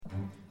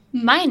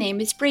My name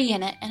is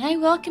Brianna, and I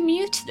welcome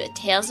you to the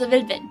Tales of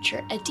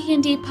Adventure, a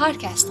D&D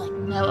podcast like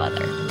no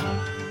other.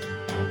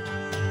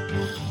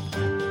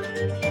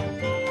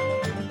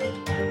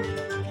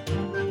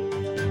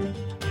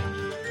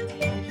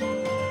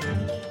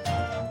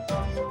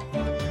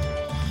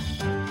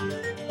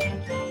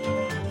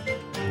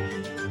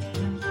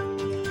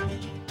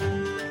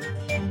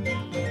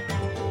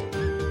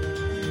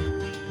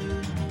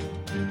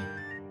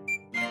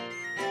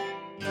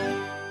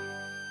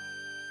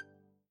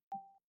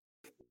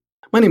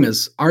 My name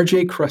is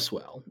RJ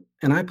Cresswell,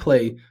 and I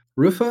play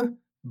Rufa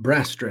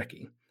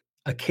Brastrecki,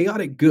 a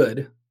chaotic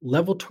good,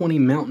 level 20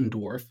 mountain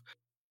dwarf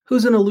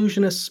who's an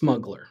illusionist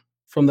smuggler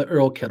from the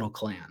Earl Kettle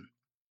clan.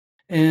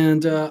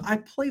 And I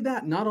play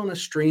that not on a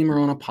stream or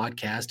on a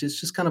podcast. It's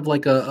just kind of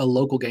like a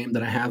local game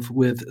that I have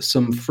with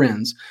some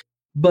friends.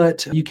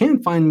 But you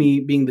can find me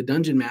being the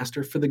dungeon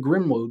master for the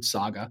Grimwood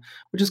Saga,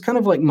 which is kind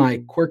of like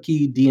my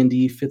quirky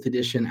D&D 5th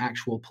edition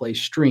actual play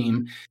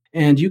stream.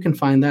 And you can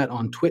find that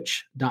on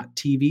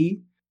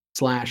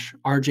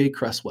twitch.tv/RJ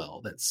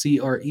Cresswell. That's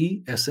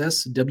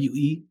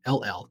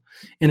CRESSWELL.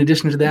 In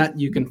addition to that,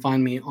 you can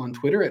find me on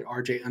Twitter at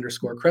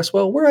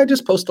RJ_Cresswell, where I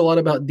just post a lot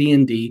about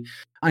D&D.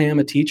 I am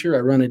a teacher. I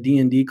run a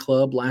D&D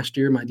club. Last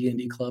year, my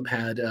D&D club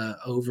had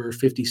over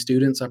 50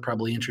 students. I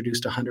probably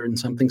introduced 100 and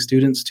something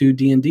students to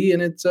D&D,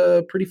 and it's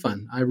pretty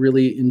fun. I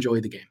really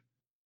enjoy the game.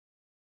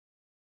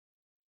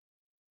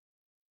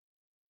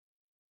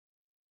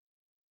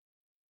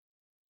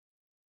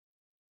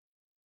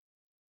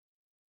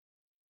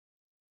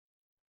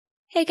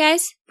 Hey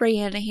guys,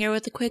 Brianna here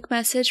with a quick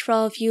message for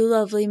all of you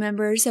lovely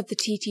members of the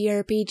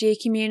TTRPG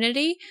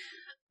community.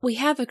 We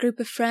have a group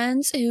of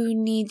friends who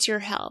needs your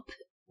help.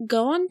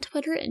 Go on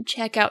Twitter and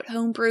check out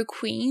Homebrew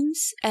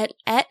Queens at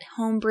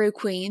Homebrew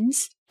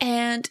Queens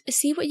and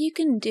see what you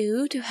can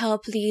do to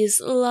help these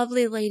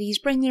lovely ladies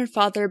bring their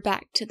father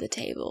back to the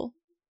table.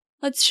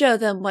 Let's show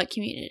them what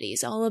community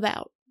is all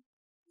about.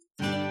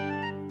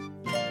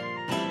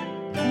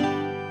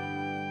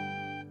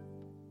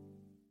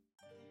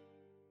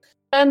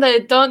 And I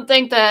don't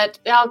think that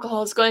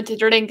alcohol is going to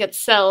drink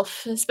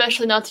itself,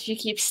 especially not if you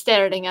keep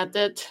staring at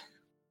it.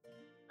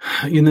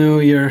 You know,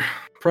 you're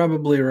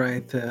probably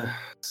right.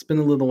 It's been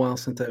a little while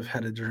since I've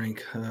had a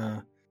drink.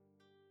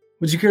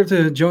 Would you care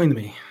to join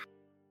me?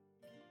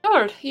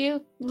 Sure,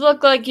 you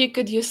look like you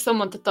could use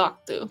someone to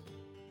talk to.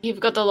 You've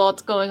got a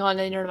lot going on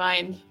in your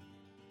mind.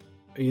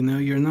 You know,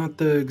 you're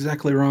not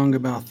exactly wrong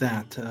about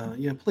that.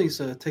 Yeah, please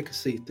take a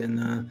seat,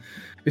 and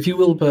if you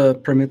will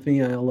permit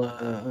me,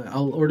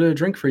 I'll order a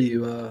drink for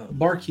you.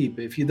 Barkeep,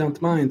 if you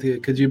don't mind,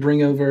 could you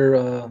bring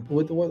over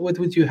what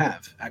would you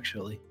have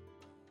actually?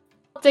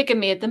 I'll take a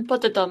minute and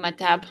put it on my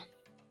tab.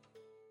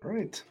 All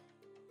right.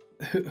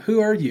 Who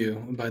are you,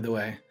 by the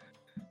way?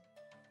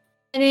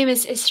 My name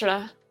is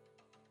Isra.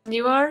 And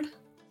you are?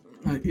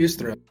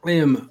 Isra. I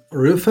am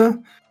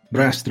Rufa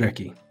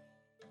Brastrecki.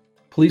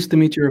 Pleased to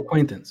meet your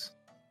acquaintance.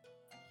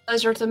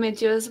 Pleasure to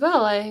meet you as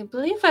well. I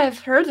believe I've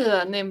heard of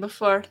that name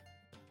before.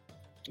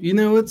 You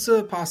know, it's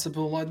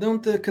possible. I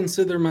don't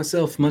consider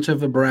myself much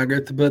of a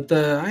braggart, but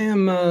I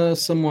am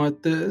somewhat,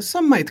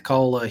 some might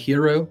call a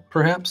hero,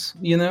 perhaps,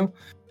 you know?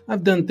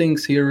 I've done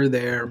things here or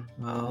there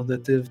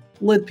that have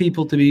led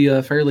people to be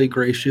fairly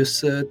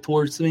gracious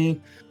towards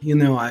me. You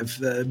know, I've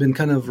been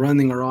kind of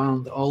running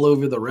around all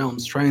over the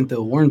realms trying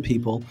to warn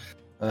people.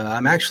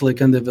 I'm actually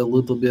kind of a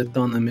little bit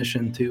on a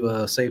mission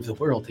to save the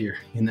world here,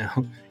 you know,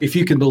 if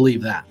you can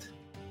believe that.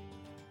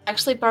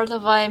 Actually, part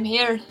of why I'm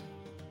here.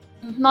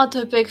 I'm not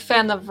a big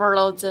fan of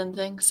worlds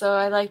ending, so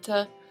I like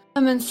to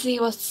come and see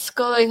what's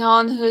going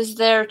on, who's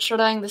there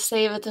trying to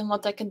save it, and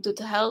what I can do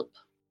to help.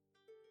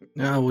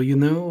 Well, you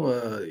know,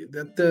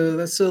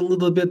 that's a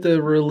little bit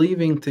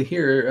relieving to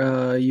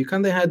hear. You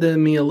kind of had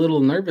me a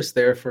little nervous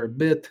there for a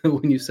bit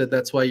when you said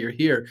that's why you're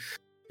here.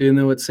 You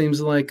know, it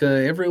seems like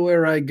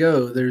everywhere I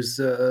go, there's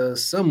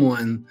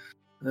someone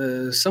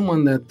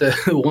that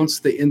wants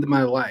to end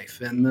my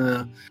life.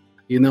 And,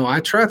 you know, I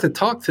try to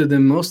talk to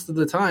them most of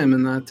the time,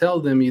 and I tell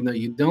them, you know,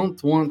 you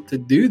don't want to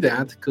do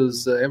that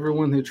because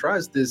everyone who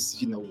tries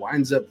this, you know,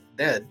 winds up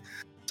dead.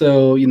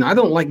 So, you know, I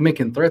don't like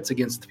making threats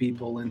against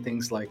people and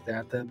things like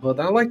that, but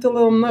I like to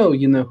let them know,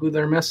 you know, who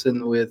they're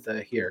messing with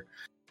here.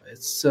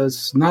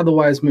 It's not a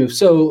wise move.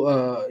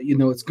 So, you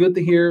know, it's good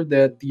to hear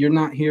that you're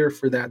not here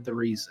for that the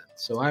reason.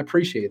 So I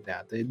appreciate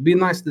that. It'd be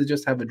nice to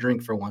just have a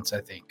drink for once,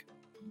 I think.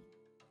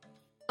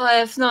 I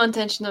have no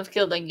intention of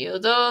killing you,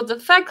 though the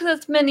fact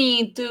that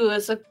many do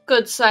is a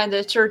good sign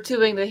that you're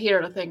doing the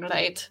hero thing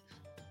right.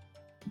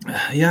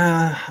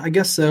 Yeah, I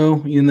guess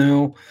so, you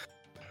know.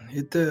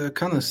 It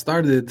kind of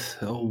started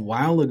a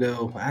while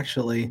ago,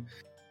 actually.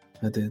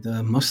 It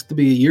must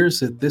be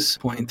years at this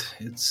point.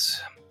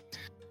 It's,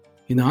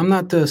 you know, I'm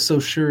not so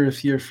sure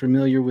if you're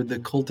familiar with the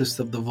Cultists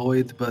of the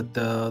Void, but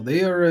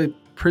they are a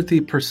pretty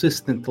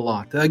persistent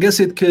lot. I guess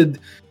it could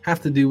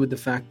have to do with the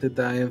fact that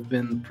I have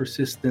been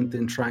persistent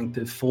in trying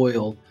to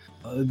foil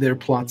their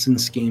plots and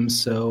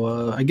schemes.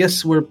 So I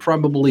guess we're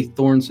probably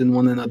thorns in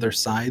one another's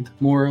side,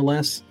 more or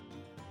less.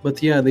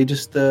 But yeah, they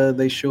just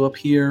they show up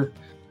here.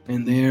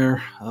 and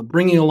they're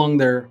bringing along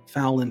their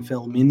foul and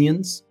fell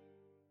minions,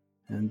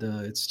 and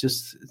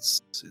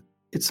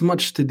it's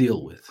much to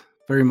deal with,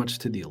 very much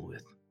to deal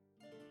with.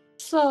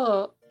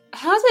 So,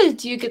 how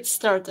did you get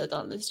started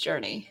on this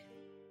journey?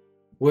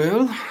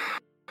 Well,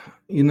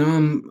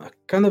 I'm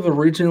kind of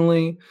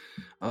originally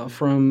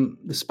from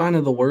the spine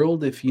of the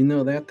world, if you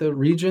know that the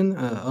region,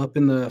 up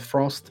in the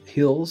Frost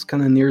Hills,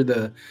 kind of near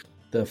the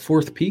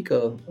fourth peak,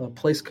 a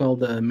place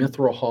called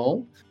Mithril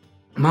Hall.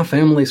 My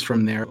family's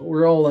from there.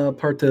 We're all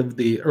part of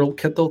the Earl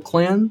Kettle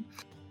clan,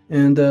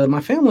 and my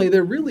family,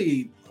 they're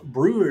really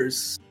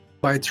brewers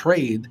by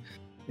trade.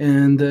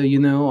 And,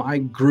 I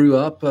grew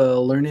up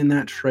learning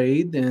that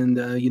trade, and,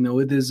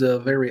 it is a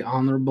very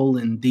honorable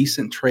and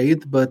decent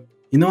trade, but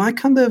I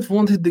kind of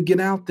wanted to get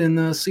out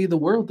and see the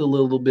world a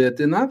little bit.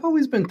 And I've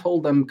always been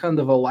told I'm kind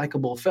of a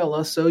likable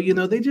fella. So,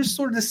 they just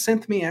sort of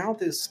sent me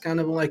out as kind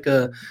of like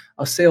a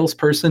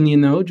salesperson,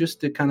 just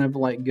to kind of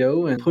like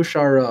go and push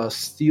our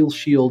Steel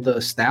Shield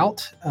Stout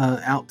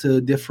out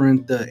to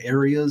different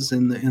areas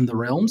in the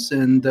realms.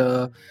 And,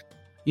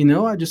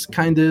 I just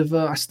kind of,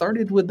 I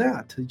started with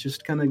that,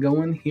 just kind of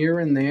going here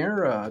and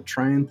there,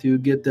 trying to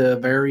get the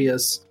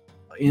various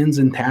inns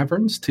and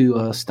taverns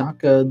to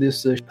stock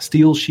this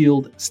Steel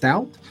Shield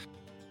Stout.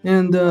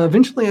 And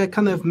eventually I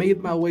kind of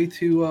made my way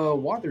to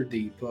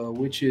Waterdeep,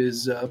 which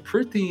is a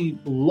pretty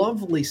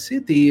lovely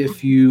city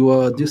if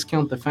you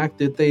discount the fact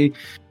that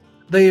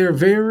they are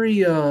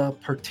very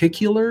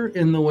particular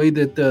in the way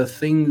that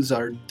things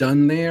are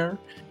done there.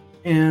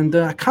 And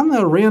I kind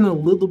of ran a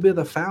little bit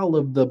afoul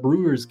of the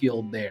Brewers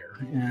Guild there.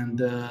 And,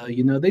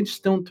 they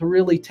just don't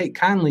really take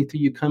kindly to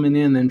you coming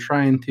in and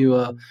trying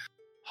to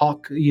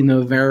hawk,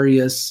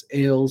 various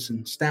ales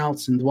and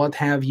stouts and what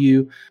have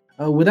you,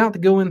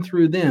 without going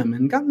through them,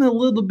 and gotten a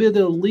little bit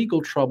of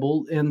legal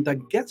trouble. And I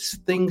guess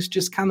things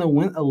just kind of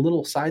went a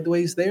little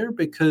sideways there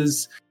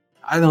because,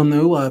 I don't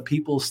know,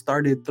 people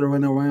started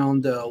throwing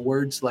around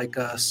words like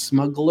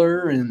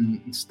smuggler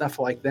and stuff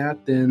like that.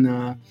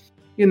 And,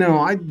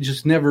 I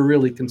just never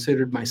really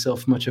considered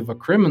myself much of a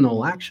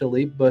criminal,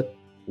 actually, but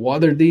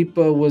Waterdeep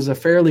was a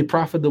fairly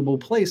profitable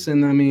place.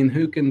 And I mean,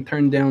 who can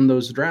turn down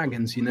those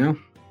dragons,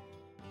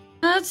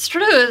 That's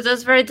true.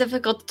 That's very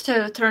difficult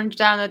to turn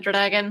down a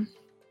dragon.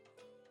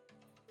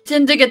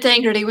 Tend to get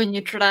angry when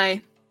you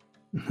try.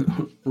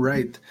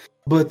 Right.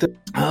 But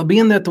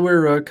being that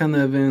we're kind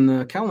of in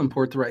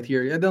Calimport right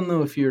here, I don't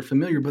know if you're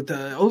familiar, but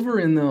over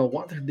in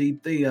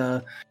Waterdeep,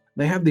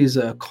 they have these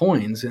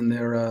coins, and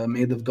they're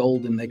made of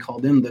gold, and they call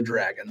them the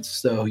dragons.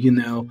 So,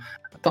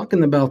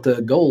 talking about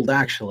the gold,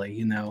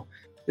 actually,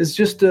 is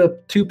just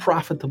too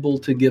profitable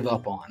to give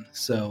up on.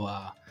 So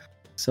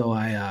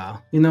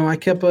I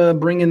kept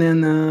bringing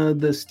in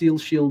the Steel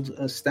Shield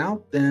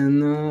Stout,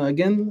 and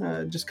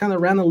again, just kind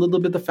of ran a little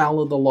bit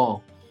afoul of the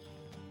law.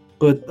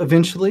 But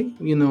eventually,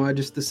 I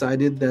just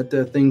decided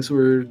that things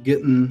were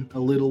getting a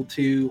little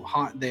too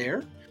hot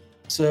there.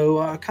 So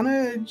I kind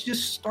of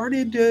just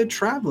started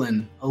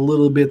traveling a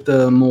little bit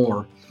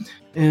more.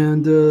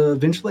 And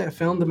eventually I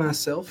found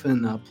myself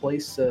in a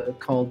place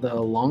called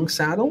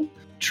Longsaddle,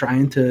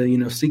 trying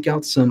to, seek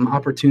out some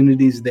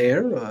opportunities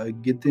there,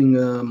 getting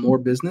more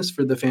business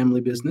for the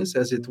family business,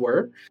 as it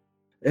were.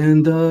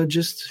 And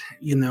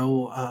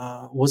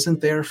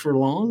wasn't there for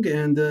long.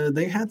 And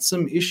they had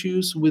some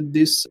issues with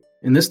this.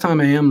 And this time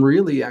I am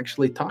really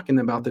actually talking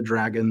about the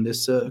dragon,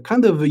 this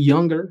kind of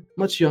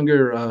much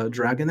younger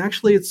dragon.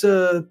 Actually, it's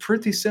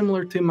pretty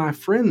similar to my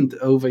friend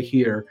over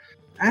here,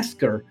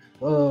 Asker.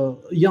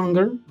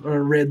 Younger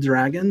red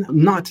dragon,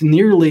 not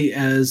nearly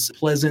as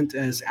pleasant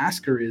as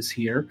Asker is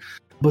here,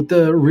 but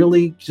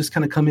really just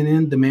kind of coming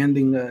in,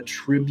 demanding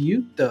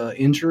tribute,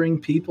 injuring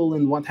people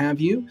and what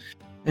have you.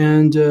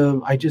 And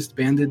I just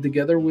banded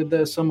together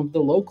with some of the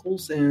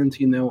locals, and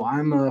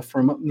I'm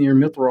from up near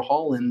Mithril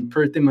Hall, and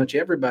pretty much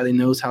everybody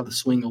knows how to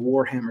swing a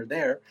warhammer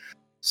there.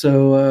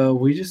 So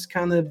we just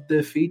kind of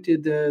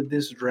defeated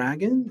this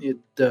dragon. It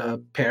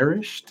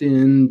perished,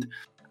 and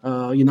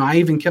I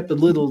even kept a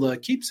little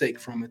keepsake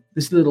from it.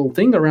 This little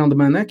thing around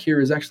my neck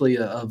here is actually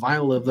a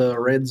vial of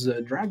Red's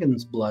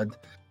dragon's blood.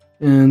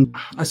 And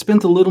I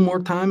spent a little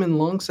more time in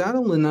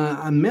Longsaddle, and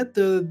I met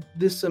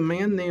this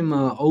man named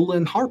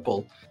Olin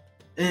Harple.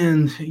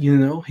 And,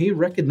 he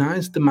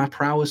recognized my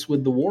prowess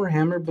with the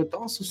Warhammer, but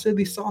also said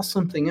he saw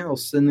something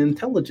else, an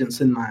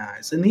intelligence in my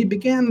eyes. And he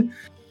began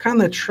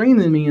kind of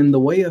training me in the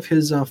way of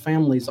his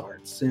family's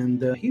arts.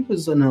 And he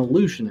was an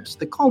illusionist.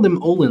 They called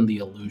him Olin the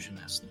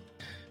Illusionist.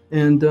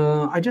 And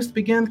I just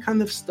began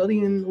kind of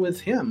studying with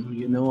him.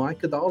 I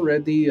could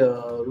already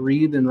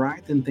read and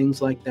write and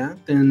things like that.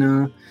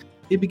 And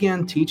he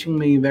began teaching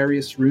me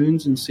various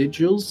runes and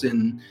sigils,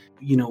 and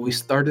we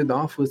started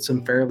off with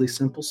some fairly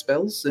simple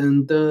spells,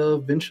 and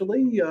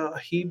eventually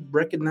he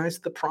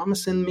recognized the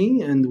promise in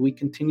me, and we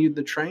continued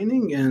the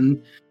training,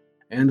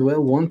 and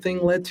well, one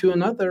thing led to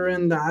another,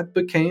 and I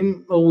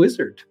became a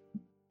wizard.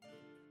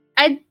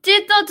 I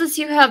did notice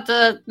you have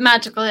the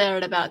magical air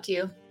about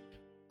you.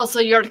 Also,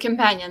 your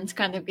companions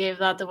kind of gave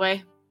that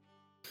away.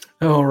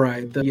 All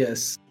right,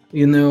 yes.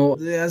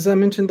 As I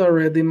mentioned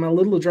already, my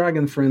little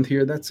dragon friend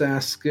here, that's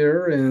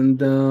Asker, and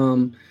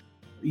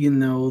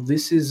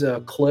this is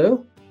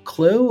Chloe.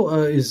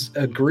 Chloe is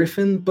a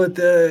griffin, but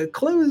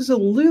Chloe is a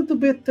little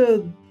bit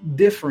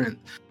different.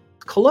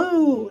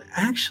 Chloe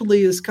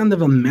actually is kind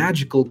of a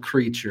magical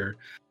creature.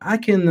 I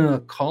can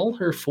call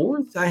her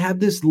forth. I have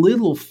this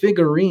little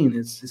figurine.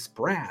 It's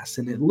brass,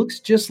 and it looks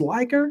just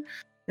like her.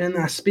 And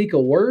I speak a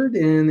word,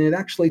 and it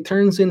actually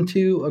turns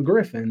into a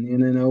griffin.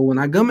 When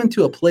I come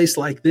into a place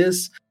like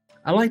this,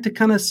 I like to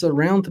kind of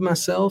surround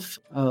myself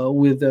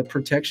with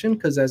protection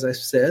because, as I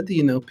said,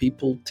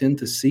 people tend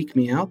to seek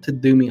me out to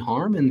do me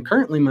harm. And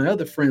currently, my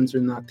other friends are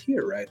not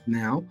here right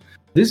now.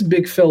 This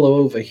big fellow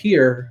over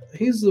here,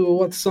 he's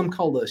what some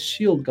call a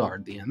shield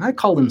guardian. I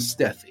call him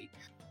Steffi.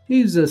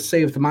 He's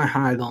saved my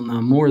hide on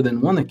more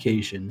than one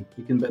occasion.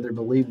 You can better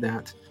believe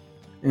that.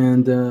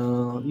 And,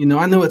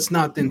 I know it's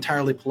not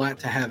entirely polite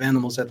to have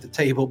animals at the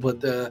table,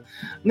 but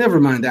never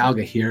mind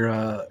Alga here.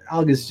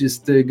 Alga's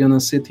just going to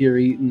sit here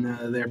eating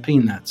their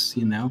peanuts,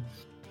 I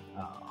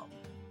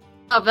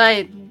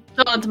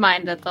don't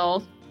mind at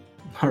all.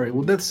 All right,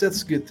 well,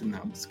 that's good to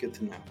know. It's good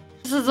to know.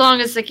 Just as long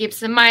as it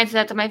keeps in mind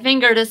that my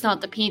finger is not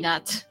the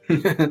peanut.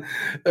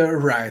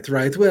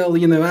 Right.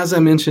 Well, as I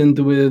mentioned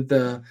with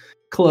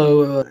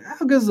Chloe,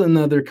 Alga's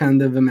another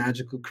kind of a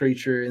magical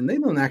creature, and they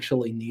don't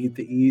actually need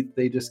to eat.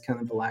 They just kind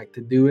of like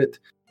to do it.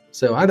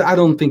 So I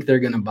don't think they're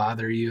going to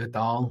bother you at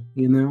all,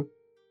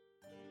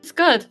 It's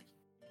good.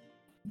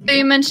 So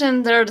you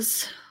mentioned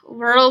there's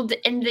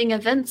world-ending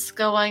events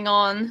going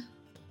on.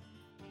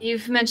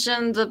 You've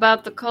mentioned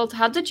about the cult.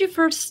 How did you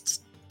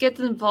first get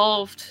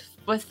involved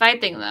with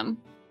fighting them?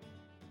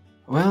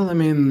 Well,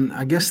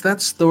 I guess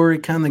that story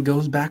kind of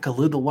goes back a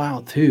little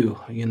while too,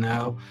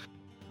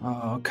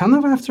 kind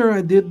of after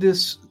I did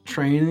this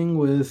training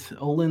with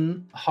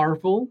Olin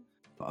Harville,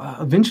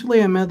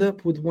 eventually I met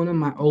up with one of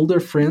my older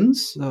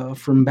friends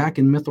from back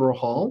in Mithril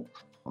Hall.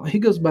 He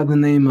goes by the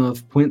name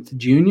of Quint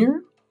Jr.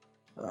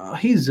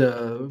 He's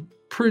a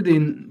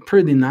pretty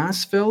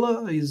nice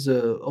fella. He's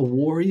a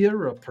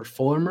warrior, a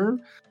performer.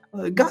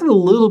 Got a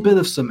little bit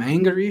of some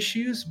anger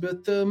issues,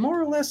 but more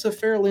or less a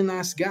fairly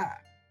nice guy.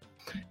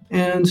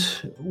 And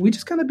we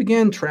just kind of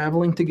began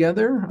traveling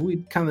together.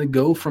 We'd kind of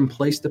go from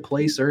place to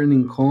place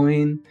earning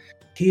coin.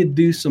 He'd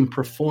do some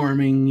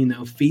performing,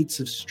 feats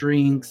of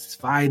strength,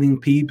 fighting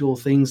people,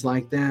 things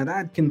like that.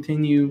 I'd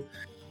continue,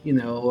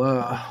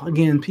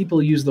 again,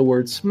 people use the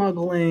word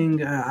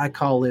smuggling. I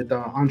call it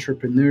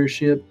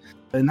entrepreneurship.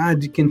 And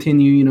I'd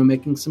continue,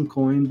 making some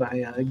coin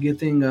by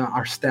getting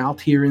our stout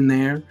here and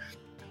there.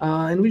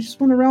 And we just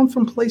went around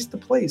from place to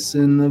place.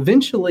 And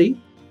eventually,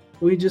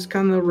 we just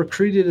kind of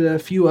recruited a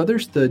few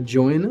others to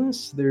join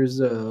us.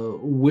 There's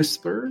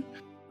Whisper.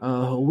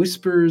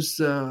 Whisper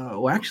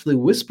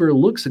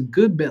looks a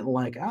good bit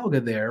like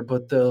Alga there,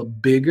 but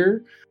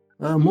bigger,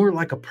 more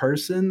like a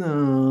person.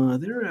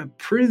 They're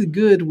pretty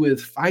good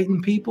with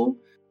fighting people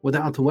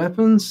without the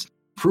weapons.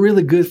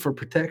 Really good for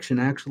protection,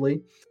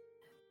 actually.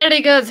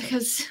 Pretty good,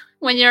 because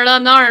when you're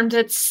unarmed,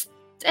 it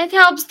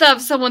helps to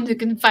have someone who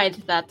can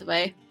fight that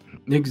way.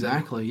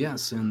 Exactly,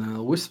 yes.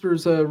 And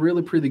Whisper's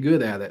really pretty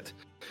good at it.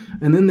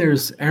 And then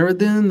there's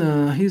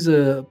Aradin. He's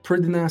a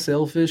pretty nice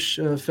elfish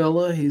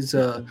fella. He's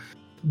a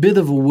bit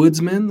of a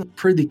woodsman,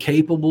 pretty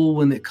capable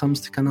when it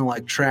comes to kind of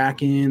like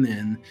tracking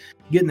and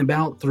getting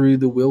about through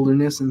the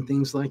wilderness and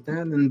things like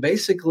that. And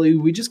basically,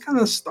 we just kind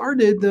of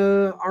started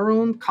our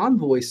own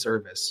convoy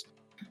service.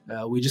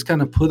 We just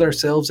kind of put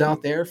ourselves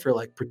out there for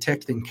like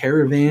protecting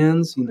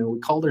caravans. We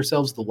called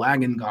ourselves the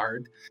Wagon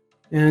Guard.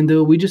 And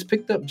we just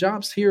picked up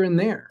jobs here and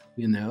there,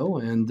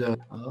 and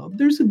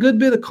there's a good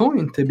bit of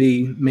coin to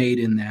be made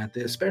in that,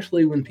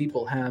 especially when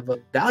people have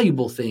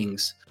valuable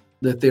things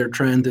that they're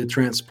trying to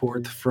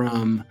transport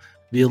from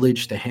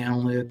village to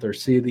hamlet or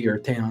city or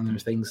town or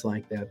things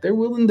like that. They're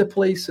willing to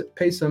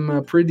pay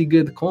some pretty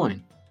good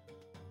coin.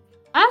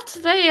 That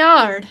they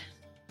are.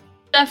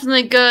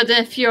 Definitely good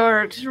if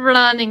you're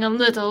running a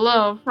little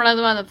low.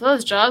 Run one of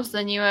those jobs,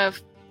 then you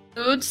have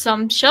food,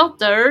 some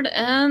shelter,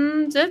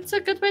 and it's a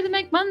good way to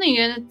make money,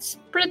 and it's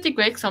pretty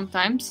quick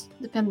sometimes,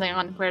 depending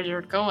on where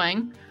you're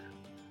going.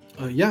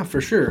 Yeah,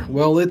 for sure.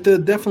 Well, it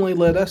definitely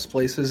led us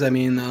places.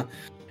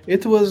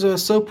 It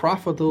was so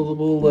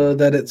profitable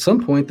that at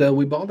some point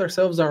we bought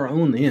ourselves our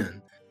own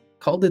inn,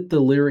 called it the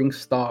Leering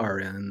Star,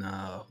 and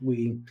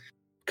we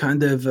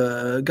kind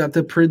of got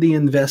pretty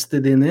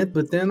invested in it,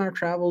 but then our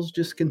travels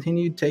just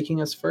continued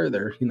taking us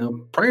further.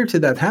 Prior to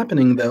that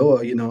happening, though,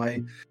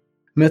 I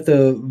met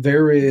a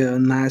very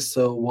nice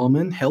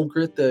woman,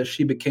 Helgrit.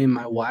 She became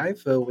my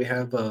wife. We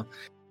have a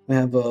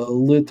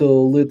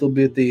little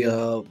bitty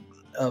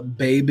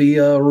baby,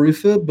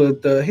 Rufa,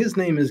 but his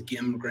name is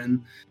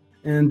Gimgren.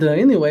 And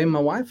anyway, my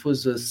wife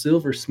was a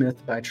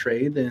silversmith by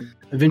trade, and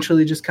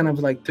eventually just kind of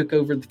like took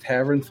over the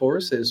tavern for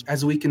us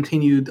as we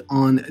continued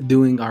on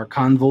doing our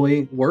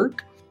convoy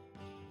work.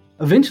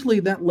 Eventually,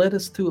 that led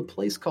us to a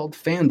place called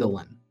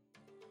Phandalin.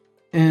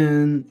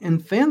 And in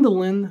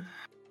Phandalin,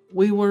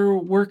 we were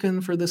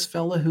working for this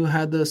fella who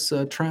had us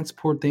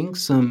transporting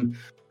some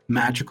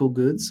magical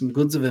goods, some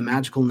goods of a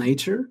magical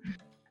nature.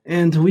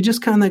 And we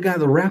just kind of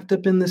got wrapped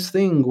up in this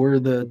thing where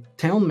the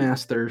town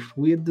master,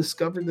 we had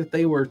discovered that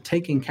they were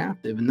taken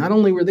captive. And not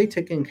only were they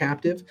taken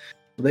captive,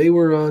 they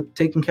were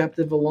taken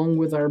captive along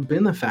with our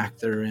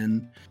benefactor.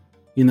 And,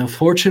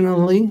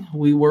 fortunately,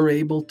 we were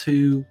able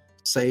to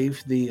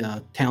save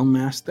the town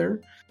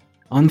master.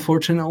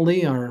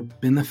 Unfortunately, our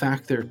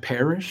benefactor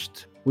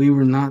perished. We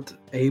were not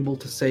able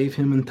to save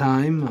him in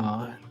time.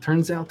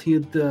 Turns out he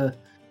had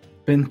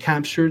been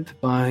captured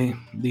by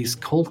these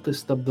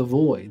cultists of the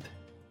void.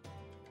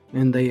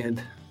 And they had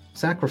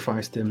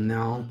sacrificed him.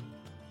 Now,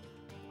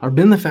 our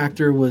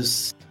benefactor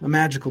was a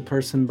magical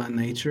person by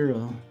nature,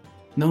 a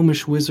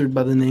gnomish wizard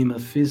by the name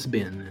of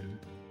Fizbin, and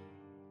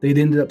they'd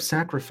ended up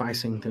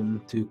sacrificing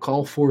him to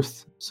call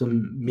forth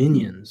some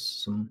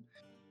minions, some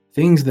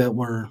things that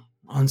were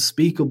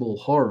unspeakable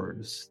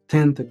horrors,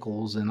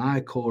 tentacles and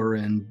ichor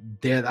and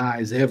dead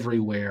eyes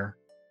everywhere.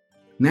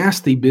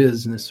 Nasty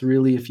business,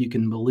 really, if you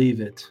can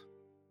believe it.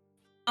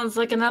 Sounds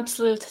like an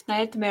absolute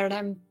nightmare.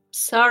 I'm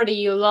sorry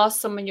you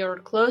lost someone you were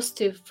close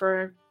to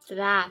for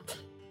that.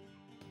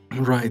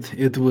 Right,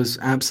 it was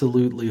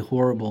absolutely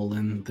horrible,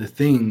 and the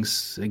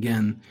things,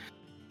 again,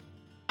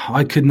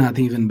 I could not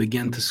even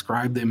begin to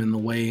describe them in the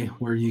way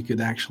where you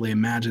could actually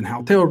imagine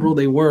how terrible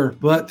they were,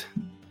 but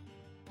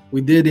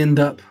we did end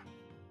up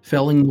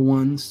felling the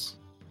ones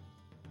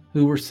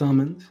who were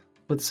summoned.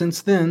 But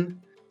since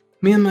then,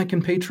 me and my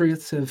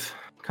compatriots have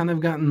kind of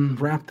gotten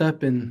wrapped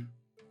up in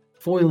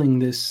foiling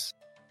this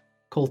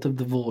cult of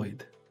the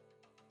void.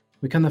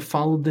 We kind of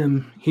followed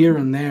them here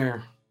and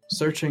there,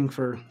 searching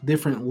for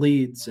different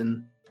leads,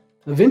 and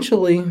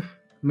eventually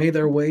made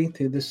our way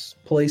to this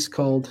place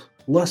called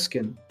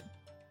Luskan.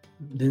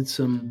 Did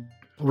some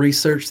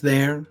research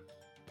there.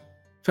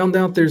 Found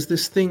out there's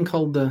this thing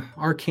called the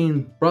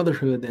Arcane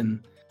Brotherhood,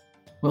 and,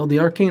 well, the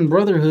Arcane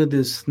Brotherhood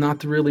is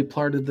not really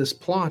part of this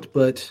plot,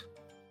 but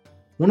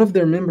one of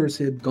their members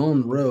had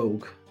gone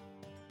rogue.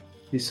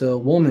 It's a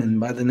woman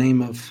by the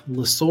name of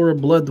Lysora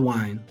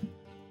Bloodwine.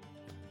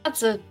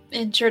 That's an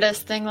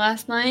interesting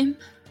last name.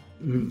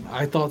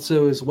 I thought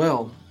so as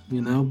well,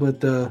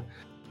 but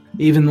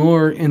even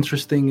more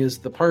interesting is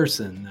the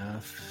person.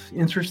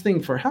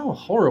 Interesting for how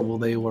horrible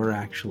they were,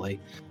 actually.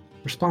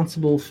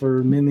 Responsible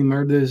for many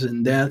murders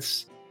and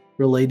deaths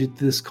related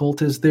to this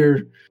cult, as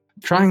they're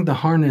trying to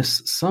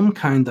harness some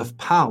kind of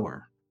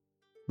power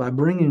by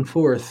bringing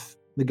forth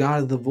the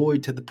god of the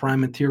void to the prime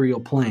material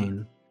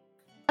plane.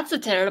 That's a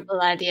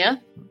terrible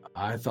idea.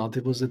 I thought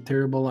it was a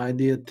terrible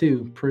idea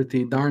too.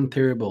 Pretty darn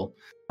terrible,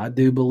 I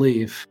do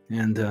believe.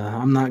 And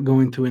I'm not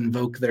going to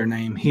invoke their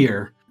name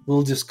here.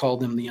 We'll just call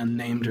them the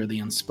unnamed or the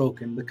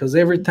unspoken, because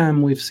every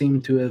time we've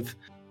seemed to have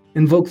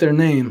invoked their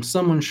name,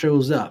 someone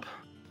shows up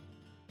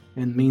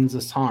and means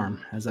us harm,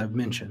 as I've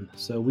mentioned.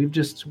 So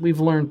we've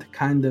learned to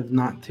kind of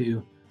not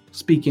to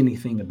speak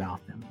anything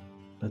about them.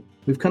 But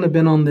we've kind of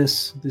been on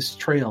this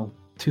trail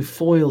to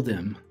foil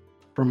them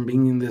from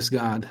bringing this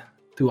god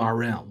to our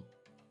realm.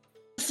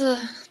 It's a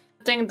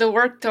thing to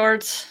work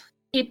towards.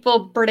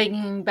 People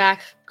bringing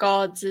back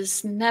gods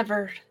is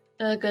never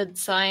a good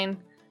sign.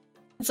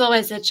 It's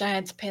always a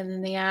giant pain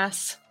in the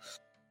ass.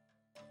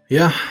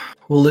 Yeah,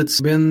 well,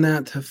 it's been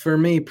that for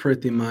me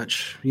pretty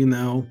much.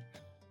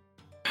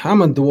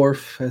 I'm a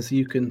dwarf, as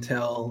you can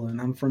tell, and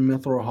I'm from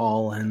Mithril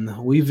Hall, and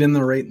we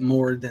venerate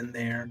Moradin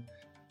there.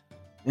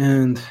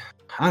 And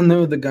I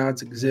know the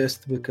gods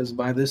exist because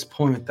by this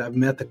point I've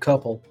met a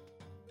couple.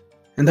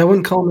 And I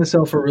wouldn't call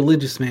myself a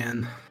religious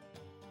man.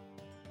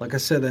 Like I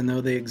said, I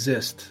know they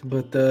exist,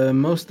 but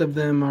most of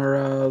them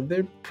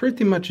they're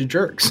pretty much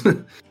jerks.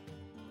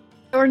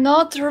 You're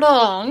not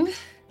wrong.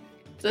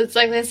 It's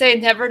like they say,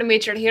 never to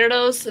meet your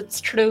heroes.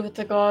 It's true with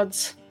the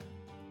gods.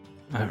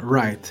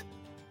 Right.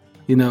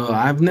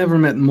 I've never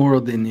met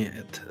Moradin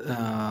yet.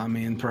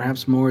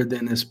 Perhaps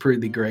Moradin is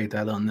pretty great,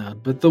 I don't know.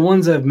 But the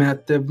ones I've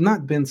met, they've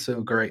not been so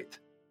great.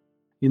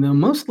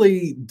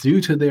 Mostly due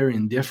to their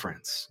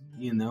indifference.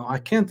 I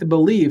can't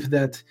believe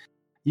that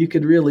you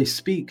could really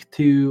speak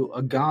to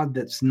a god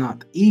that's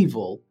not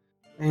evil,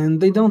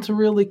 and they don't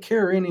really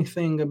care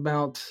anything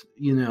about,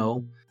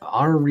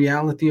 our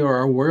reality or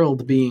our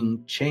world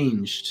being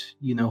changed,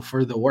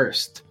 for the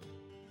worst.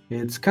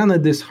 It's kind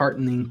of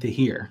disheartening to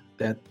hear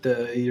that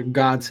your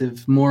gods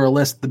have more or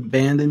less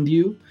abandoned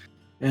you,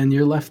 and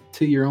you're left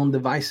to your own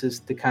devices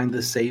to kind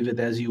of save it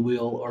as you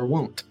will or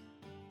won't.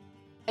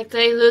 Like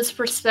they lose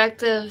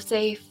perspective,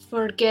 they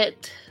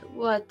forget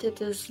what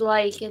it is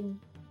like, and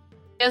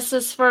I guess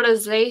as far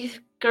as they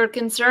are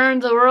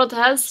concerned, the world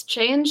has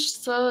changed,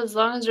 so as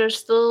long as there's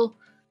still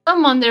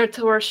someone there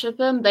to worship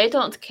them, they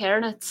don't care,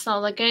 and it's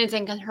not like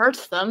anything can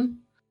hurt them.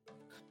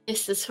 At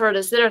least as far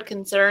as they're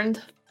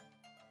concerned.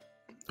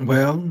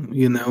 Well,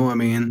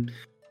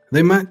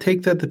 they might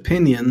take that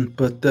opinion,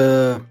 but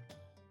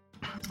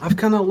I've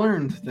kind of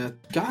learned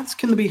that gods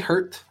can be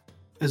hurt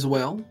as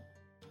well.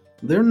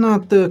 They're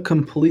not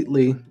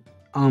completely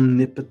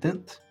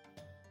omnipotent.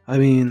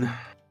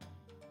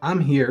 I'm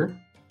here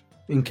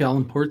in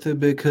Calimporta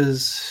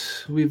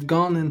because we've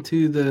gone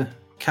into the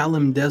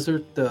Kalim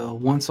Desert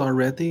once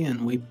already,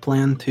 and we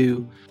plan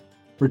to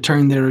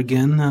return there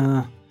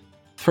again.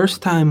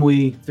 First time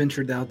we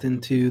ventured out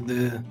into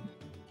the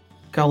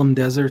Kalim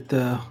Desert,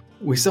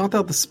 we sought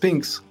out the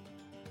Sphinx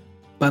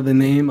by the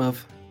name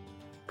of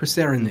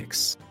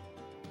Perserinix.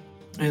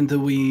 And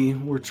we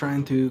were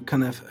trying to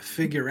kind of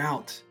figure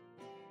out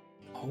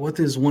what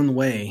is one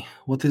way,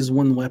 what is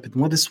one weapon,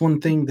 what is one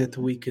thing that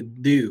we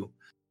could do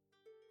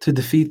to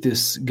defeat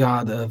this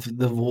god of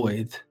the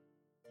void.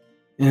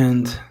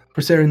 And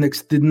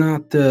Perserinix did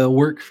not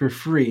work for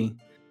free.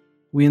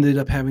 We ended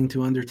up having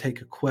to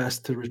undertake a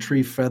quest to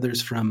retrieve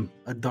feathers from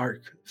a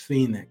dark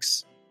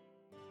phoenix.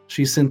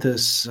 She sent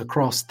us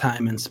across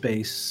time and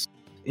space,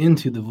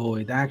 into the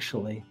void,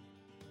 actually.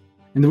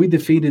 And we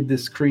defeated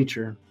this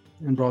creature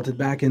and brought it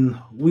back, and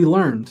we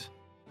learned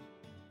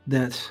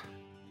that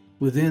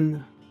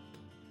within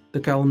the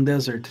Kalim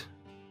Desert,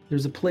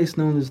 there's a place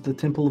known as the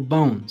Temple of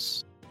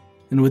Bones.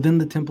 And within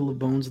the Temple of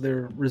Bones,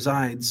 there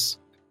resides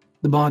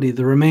the body,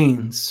 the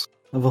remains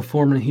of a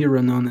former hero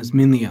known as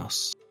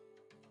Minios.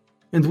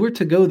 And we're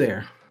to go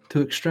there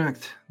to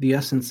extract the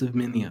essence of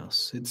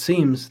Minios. It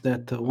seems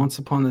that once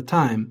upon a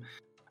time,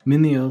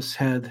 Minios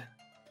had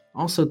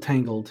also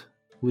tangled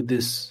with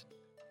this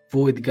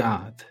void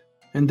god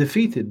and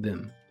defeated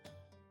them,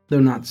 though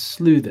not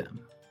slew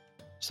them.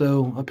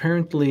 So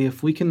apparently,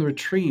 if we can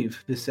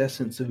retrieve this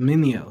essence of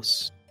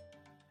Minios,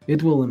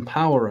 it will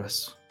empower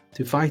us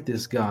to fight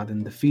this god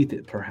and defeat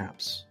it,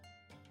 perhaps.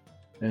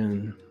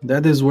 And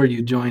that is where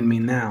you join me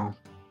now,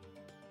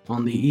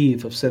 on the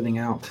eve of setting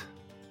out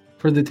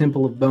for the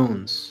Temple of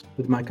Bones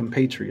with my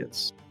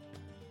compatriots,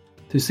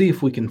 to see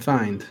if we can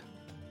find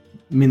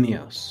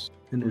Minios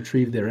and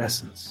retrieve their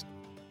essence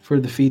for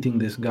defeating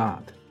this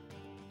god.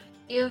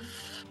 You've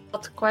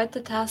got quite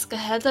the task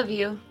ahead of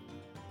you.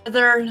 Are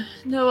there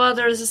no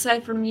others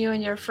aside from you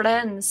and your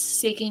friends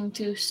seeking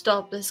to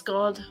stop this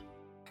god?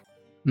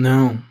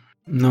 No,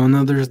 none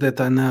others that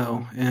I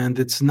know, and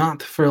it's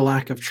not for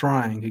lack of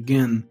trying.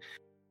 Again,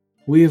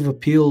 we have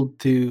appealed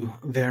to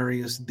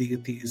various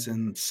deities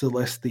and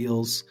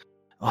celestials,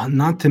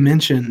 not to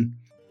mention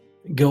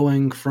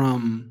going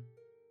from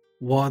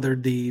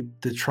Waterdeep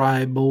to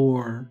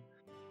Triboar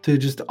to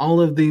just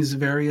all of these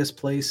various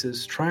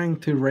places, trying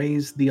to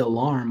raise the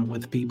alarm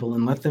with people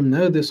and let them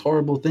know this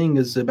horrible thing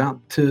is about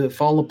to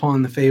fall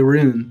upon the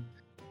Faerun.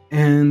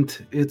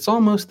 And it's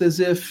almost as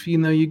if,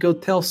 you go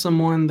tell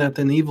someone that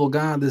an evil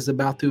god is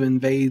about to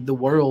invade the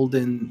world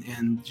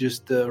and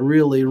just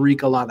really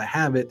wreak a lot of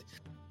havoc.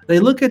 They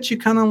look at you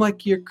kind of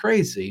like you're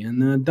crazy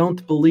and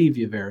don't believe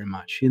you very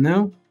much,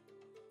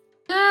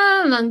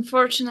 An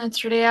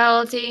unfortunate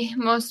reality.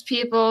 Most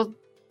people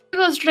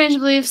have strange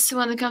beliefs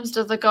when it comes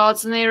to the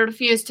gods, and they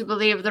refuse to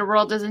believe the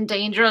world is in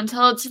danger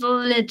until it's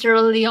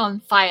literally on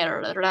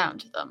fire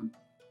around them.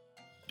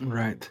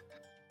 Right.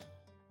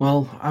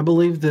 Well, I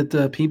believe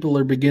that people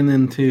are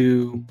beginning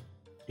to,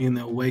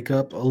 wake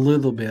up a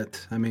little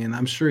bit. I mean,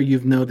 I'm sure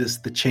you've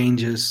noticed the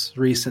changes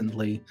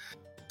recently.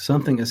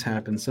 Something has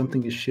happened.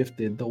 Something has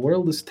shifted. The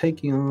world is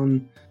taking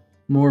on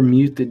more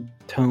muted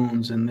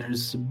tones, and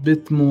there's a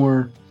bit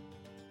more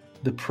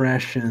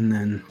depression,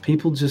 and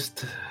people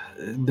just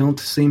don't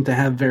seem to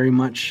have very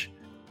much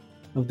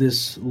of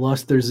this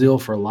lust or zeal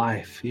for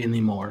life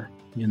anymore,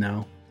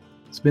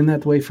 It's been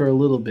that way for a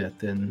little bit,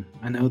 and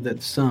I know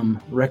that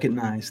some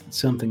recognize that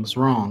something's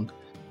wrong.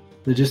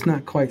 They're just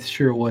not quite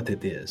sure what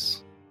it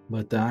is.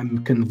 But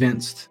I'm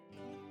convinced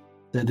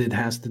that it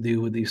has to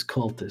do with these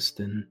cultists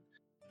and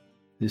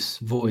this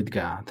void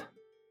god.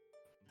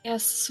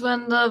 Yes,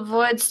 when the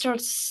void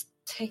starts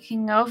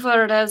taking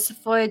over, as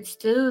voids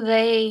do,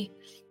 they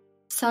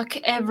suck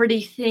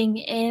everything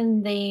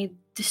in. They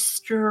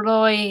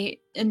destroy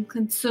and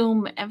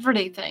consume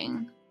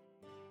everything.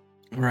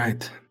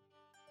 Right.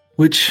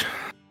 Which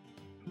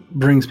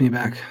brings me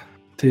back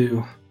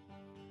to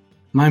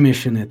my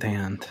mission at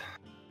hand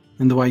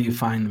and why you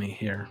find me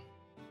here.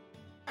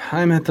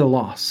 I'm at a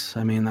loss.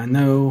 I mean, I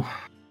know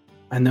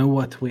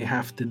what we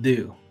have to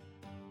do.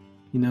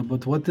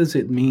 But what does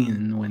it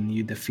mean when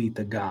you defeat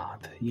a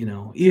god?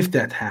 If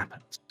that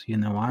happens,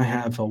 I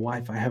have a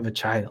wife, I have a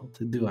child.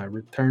 Do I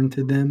return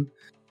to them?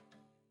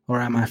 Or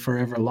am I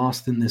forever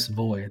lost in this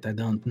void? I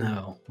don't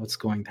know what's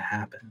going to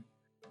happen.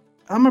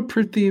 I'm a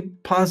pretty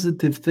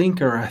positive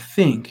thinker, I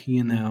think,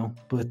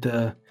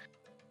 but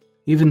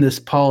even this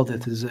pall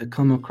that has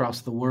come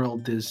across the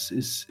world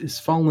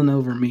is falling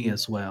over me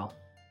as well.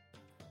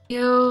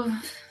 You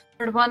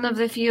are one of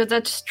the few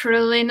that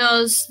truly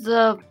knows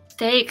the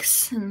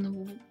stakes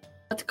and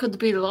what could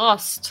be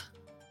lost.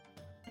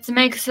 It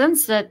makes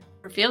sense that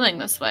you're feeling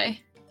this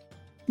way.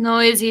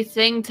 No easy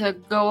thing to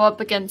go up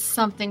against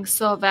something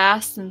so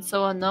vast and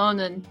so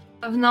unknown and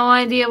have no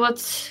idea what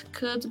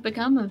could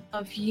become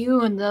of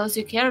you and those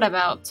you cared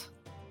about.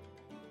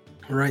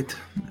 Right,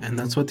 and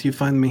that's what you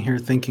find me here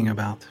thinking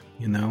about,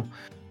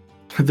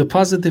 The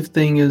positive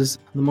thing is,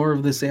 the more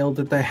of this ale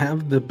that I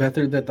have, the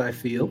better that I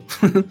feel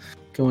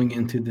going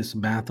into this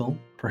battle,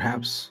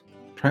 perhaps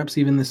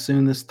even as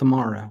soon as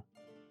tomorrow.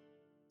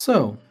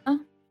 So,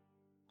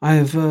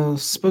 I've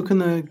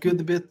spoken a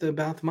good bit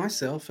about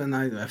myself, and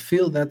I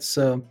feel that's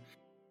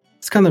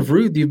it's kind of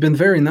rude. You've been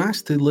very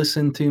nice to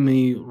listen to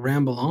me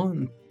ramble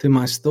on to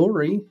my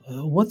story.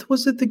 What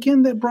was it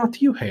again that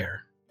brought you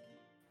here?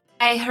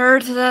 I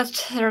heard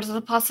that there's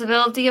a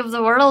possibility of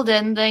the world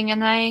ending,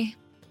 and I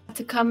have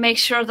to come make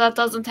sure that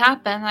doesn't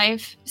happen.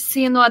 I've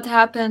seen what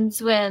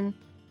happens when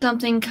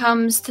something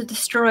comes to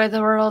destroy the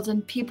world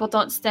and people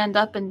don't stand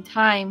up in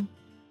time.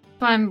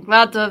 So I'm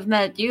glad to have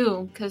met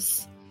you,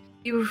 because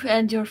you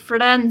and your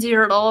friends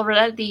here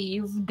already,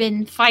 you've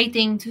been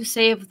fighting to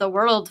save the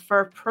world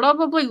for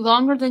probably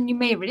longer than you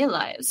may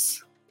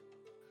realize.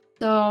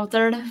 So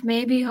there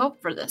may be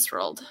hope for this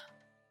world.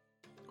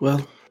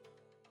 Well,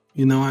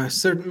 I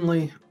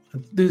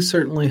do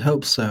certainly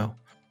hope so.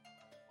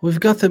 We've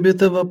got a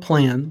bit of a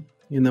plan.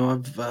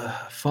 I've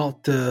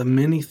fought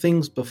many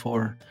things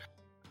before.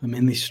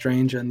 Many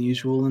strange,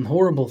 unusual, and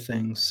horrible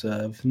things.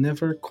 I've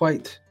never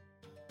quite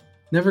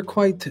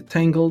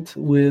tangled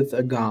with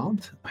a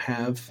god.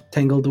 Have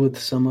tangled with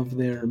some of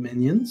their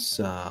minions.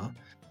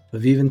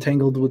 I've even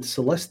tangled with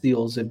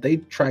celestials if they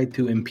tried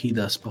to impede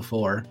us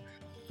before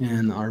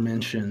in our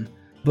mission.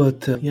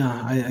 But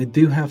I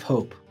do have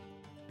hope.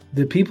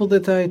 The people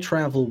that I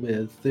travel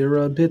with, they're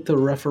a bit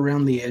rough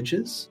around the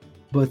edges,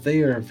 but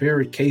they are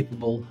very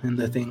capable in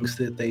the things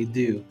that they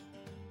do.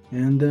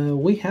 And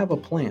we have a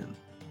plan.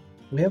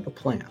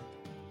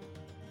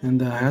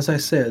 And as I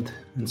said,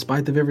 in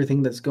spite of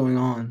everything that's going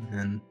on,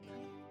 and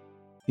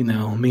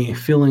me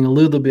feeling a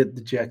little bit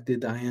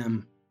dejected, I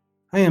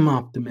am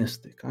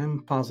optimistic.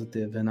 I'm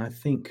positive, and I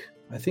think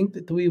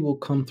that we will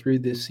come through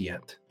this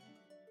yet.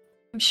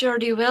 I'm sure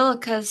you will,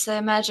 because I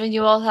imagine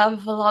you all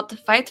have a lot to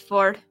fight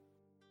for.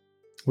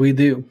 We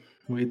do.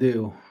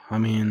 I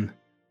mean,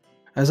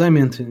 as I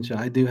mentioned,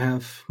 I do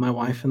have my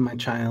wife and my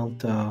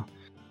child,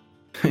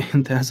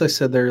 and as I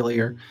said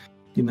earlier,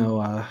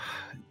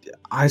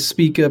 I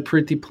speak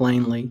pretty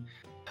plainly.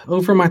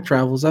 Over my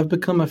travels, I've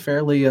become a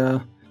fairly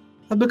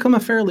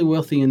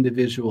wealthy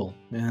individual,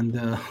 and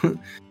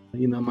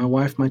my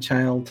wife, my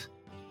child,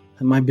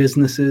 and my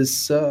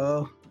businesses.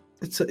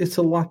 It's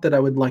a lot that I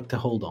would like to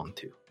hold on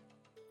to.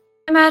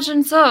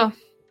 Imagine so.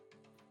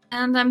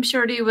 And I'm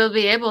sure you will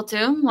be able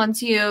to,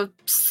 once you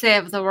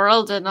save the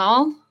world and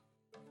all.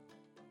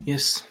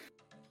 Yes.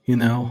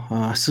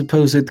 I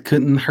suppose it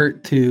couldn't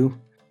hurt to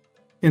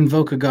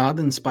invoke a god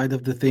in spite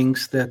of the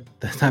things that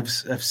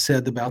I've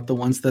said about the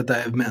ones that I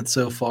have met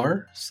so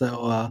far.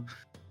 So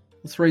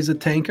let's raise a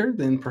tankard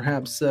and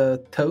perhaps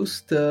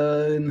toast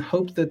and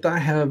hope that I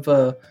have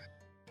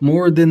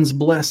Moradin's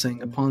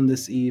blessing upon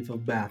this eve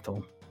of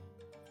battle.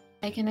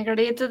 I can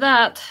agree to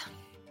that.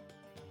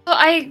 So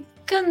I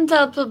couldn't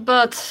help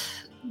but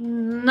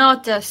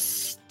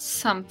notice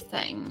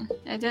something.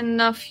 I didn't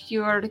know if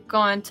you were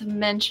going to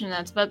mention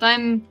it, but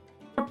I'm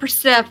more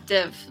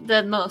perceptive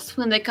than most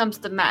when it comes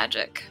to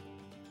magic.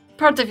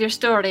 Part of your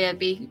story I'd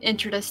be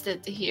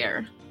interested to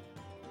hear.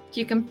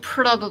 You can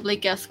probably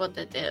guess what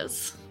it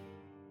is.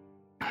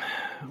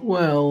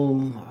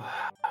 Well,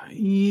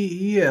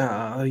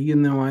 yeah,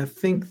 I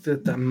think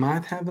that I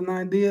might have an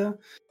idea.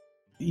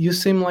 You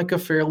seem like a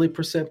fairly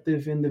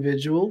perceptive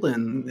individual,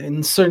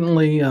 and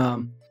certainly,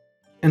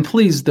 and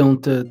please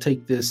don't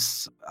take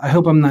this. I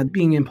hope I'm not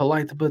being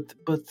impolite, but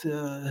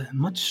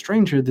much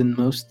stranger than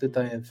most that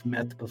I have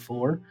met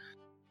before.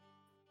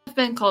 I've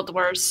been called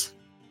worse.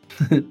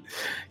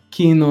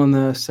 Keen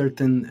on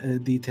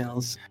certain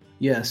details.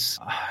 Yes,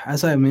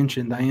 as I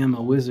mentioned, I am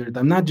a wizard.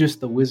 I'm not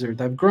just a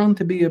wizard. I've grown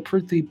to be a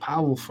pretty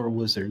powerful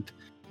wizard.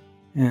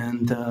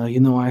 And,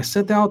 I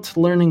set out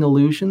learning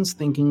illusions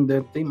thinking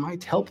that they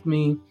might help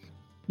me,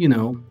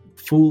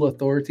 fool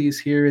authorities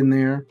here and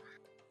there.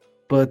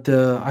 But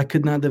I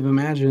could not have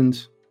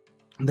imagined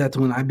that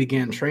when I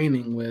began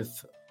training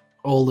with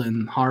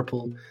Olin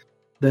Harple,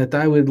 that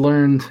I would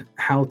learn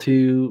how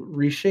to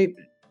reshape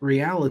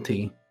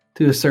reality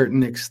to a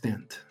certain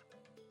extent.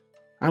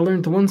 I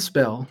learned one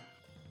spell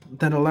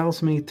that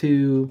allows me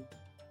to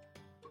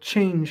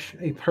change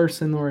a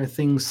person or a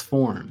thing's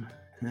form.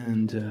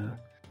 And,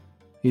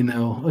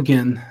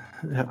 again,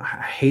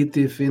 I hate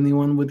if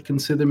anyone would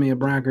consider me a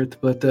braggart,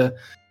 but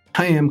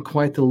I am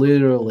quite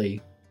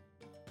literally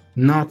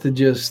not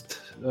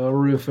just a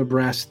roof of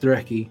brass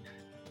Dreki,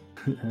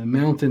 a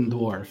mountain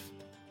dwarf.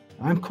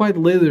 I'm quite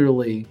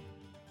literally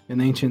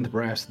an ancient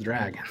brass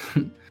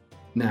dragon.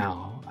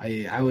 Now,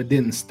 I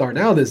didn't start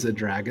out as a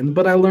dragon,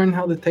 but I learned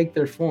how to take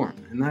their form,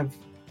 and I've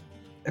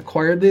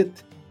acquired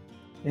it,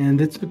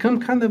 and it's become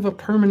kind of a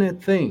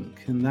permanent thing,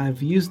 and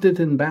I've used it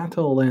in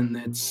battle, and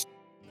it's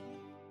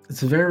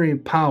very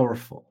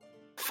powerful.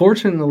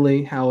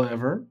 Fortunately,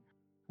 however,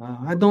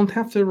 I don't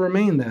have to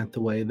remain that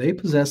way. They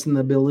possess an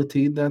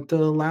ability that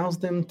allows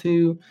them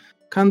to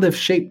kind of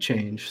shape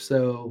change.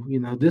 So,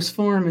 this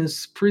form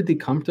is pretty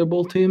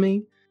comfortable to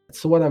me.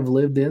 It's what I've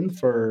lived in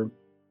for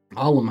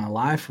all of my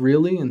life,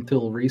 really,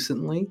 until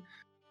recently.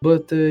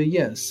 But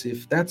yes,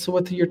 if that's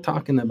what you're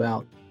talking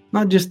about,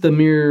 not just a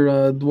mere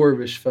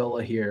dwarvish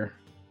fella here.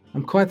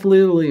 I'm quite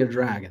literally a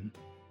dragon.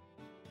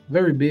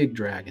 Very big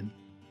dragon.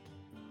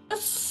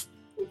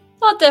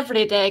 Not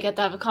every day I get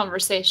to have a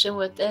conversation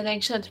with an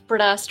ancient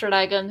brass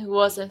dragon who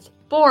wasn't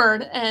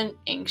born an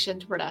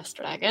ancient brass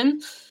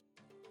dragon.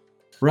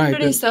 Right.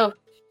 Pretty so.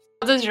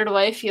 How does your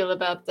wife feel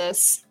about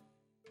this?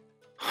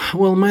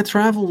 Well, my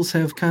travels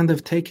have kind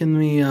of taken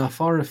me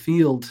far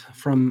afield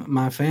from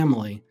my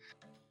family,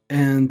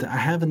 and I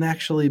haven't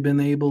actually been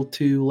able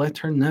to let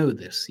her know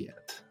this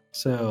yet.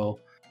 So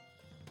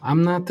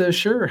I'm not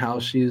sure how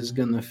she's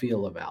going to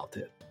feel about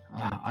it.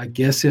 I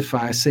guess if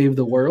I save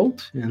the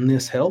world and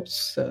this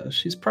helps,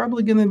 she's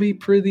probably going to be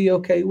pretty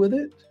okay with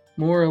it,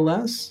 more or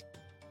less.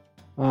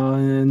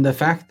 And the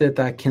fact that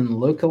I can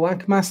look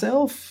like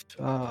myself,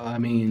 I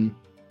mean,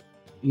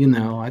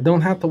 I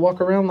don't have to walk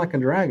around like a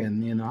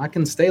dragon. I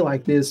can stay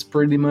like this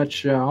pretty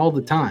much all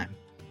the time.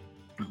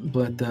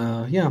 But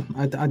yeah,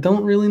 I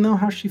don't really know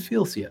how she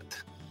feels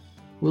yet.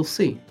 We'll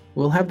see.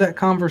 We'll have that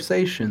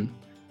conversation,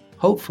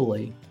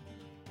 hopefully,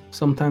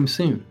 sometime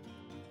soon.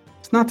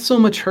 It's not so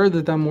much her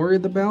that I'm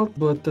worried about,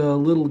 but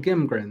little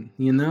Gimgren.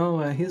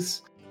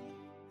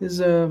 He's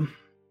a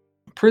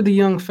pretty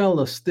young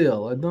fella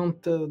still. I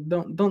don't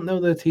know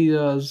that he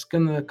is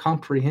gonna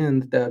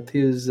comprehend that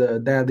his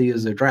daddy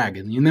is a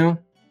dragon.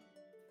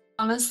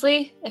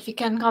 Honestly, if you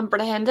can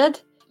comprehend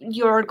it,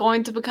 you're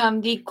going to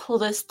become the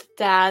coolest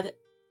dad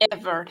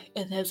ever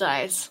in his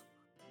eyes.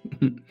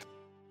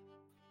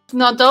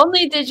 Not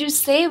only did you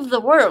save the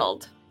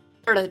world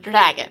for the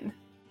dragon.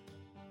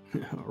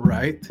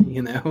 Right,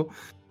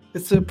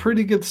 it's a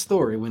pretty good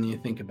story when you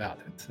think about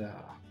it.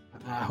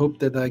 I hope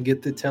that I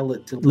get to tell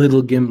it to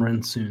little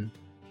Gimren soon.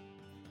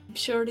 I'm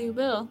sure you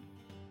will.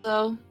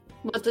 So,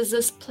 what is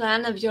this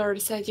plan of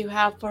yours that you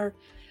have for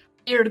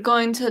you're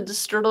going to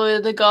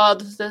destroy the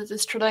god that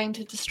is trying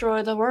to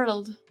destroy the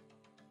world?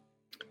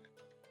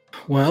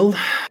 Well,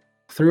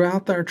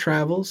 throughout our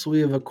travels, we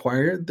have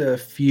acquired a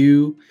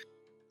few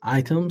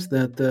items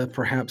that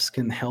perhaps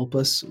can help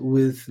us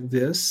with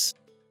this.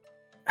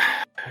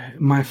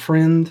 My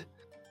friend,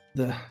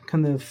 the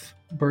kind of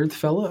bird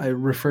fella, I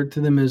referred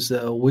to them as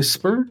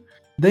Whisper.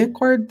 They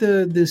acquired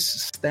this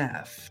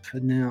staff.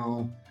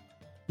 Now,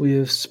 we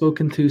have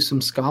spoken to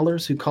some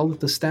scholars who call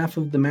it the Staff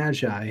of the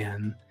Magi,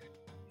 and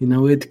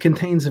it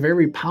contains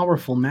very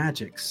powerful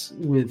magics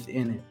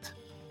within it.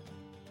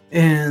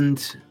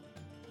 And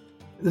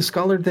the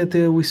scholar that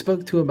we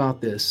spoke to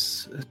about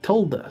this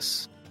told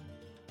us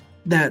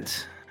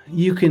that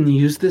you can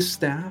use this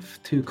staff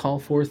to call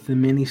forth the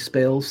many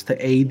spells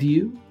to aid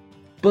you,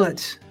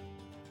 but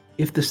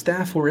if the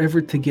staff were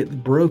ever to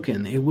get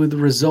broken, it would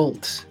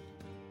result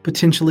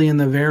potentially in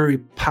a very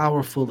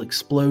powerful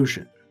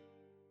explosion.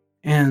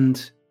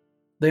 And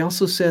they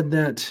also said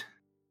that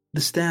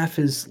the staff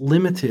is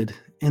limited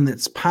in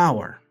its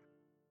power.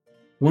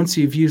 Once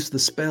you've used the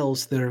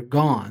spells, they're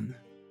gone.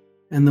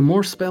 And the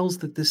more spells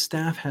that this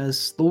staff has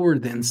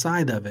stored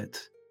inside of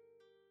it,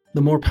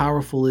 the more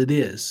powerful it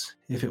is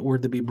if it were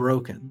to be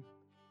broken.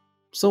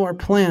 So our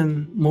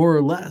plan, more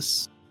or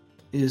less,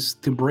 is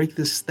to break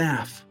this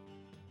staff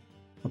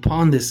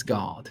upon this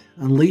god,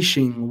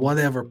 unleashing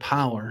whatever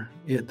power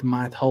it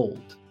might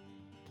hold.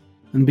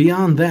 And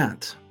beyond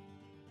that,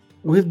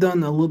 we've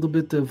done a little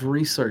bit of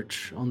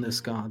research on this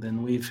god,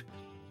 and we've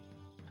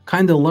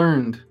kind of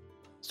learned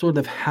sort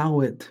of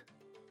how it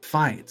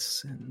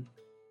fights and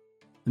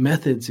the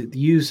methods it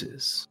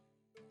uses.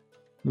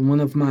 And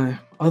one of my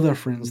other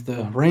friends,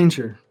 the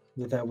ranger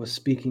that I was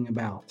speaking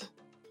about,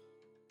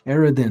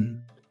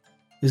 Eredin,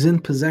 is in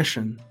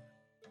possession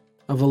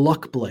of a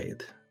luck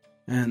blade.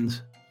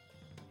 And,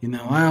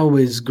 I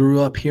always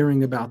grew up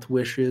hearing about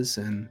wishes,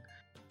 and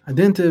I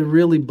didn't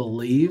really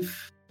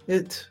believe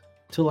it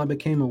till I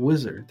became a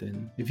wizard.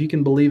 And if you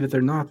can believe it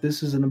or not,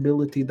 this is an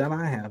ability that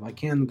I have. I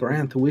can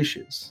grant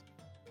wishes.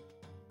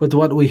 But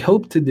what we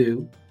hope to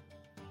do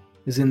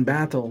is in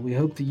battle, we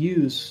hope to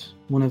use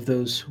one of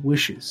those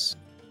wishes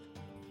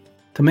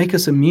to make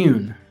us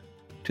immune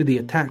to the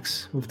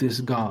attacks of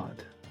this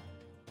god,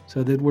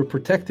 so that we're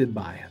protected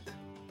by it.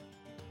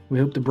 We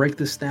hope to break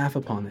the staff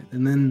upon it.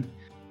 And then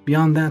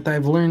beyond that,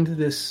 I've learned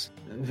this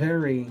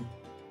very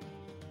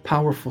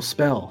powerful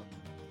spell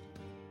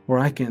where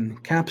I can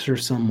capture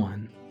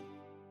someone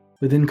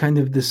within kind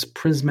of this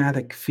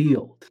prismatic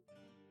field.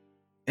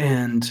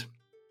 And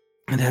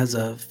it has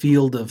a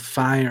field of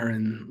fire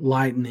and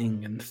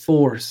lightning and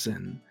force,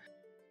 and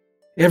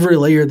every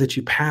layer that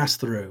you pass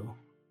through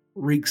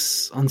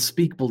wreaks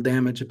unspeakable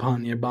damage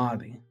upon your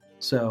body.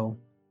 So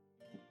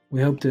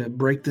we hope to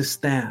break this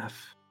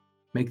staff,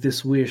 make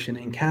this wish, and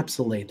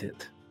encapsulate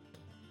it,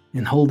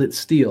 and hold it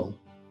still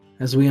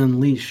as we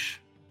unleash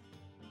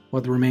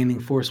what remaining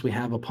force we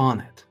have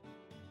upon it.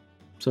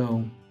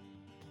 So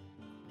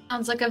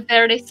Sounds like a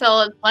very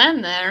solid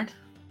plan there.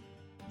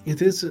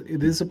 It is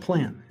a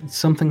plan. It's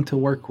something to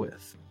work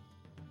with.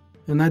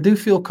 And I do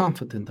feel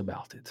confident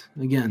about it.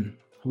 Again,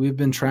 we've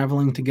been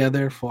traveling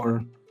together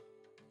for,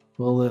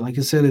 like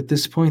I said, at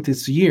this point,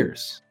 it's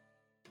years.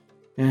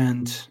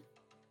 And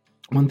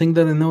one thing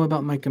that I know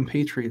about my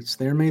compatriots,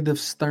 they're made of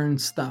stern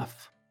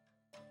stuff.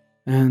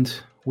 And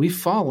we've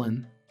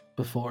fallen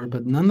before,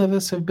 but none of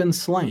us have been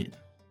slain.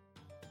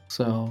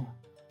 So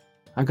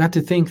I got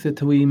to think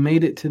that we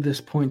made it to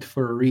this point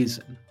for a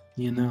reason,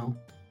 you know?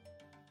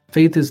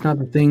 Faith is not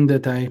the thing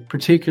that I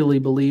particularly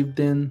believed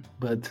in,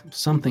 but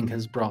something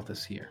has brought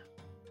us here.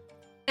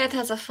 It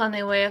has a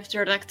funny way of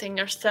directing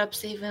your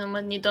steps even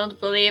when you don't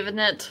believe in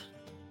it.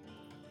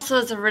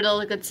 Also has a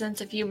really good sense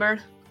of humor.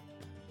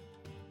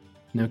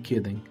 No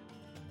kidding.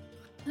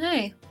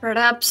 Hey,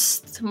 perhaps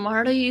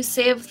tomorrow you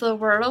save the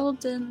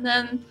world and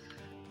then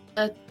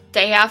the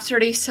day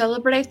after you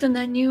celebrate and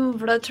then you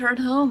return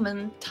home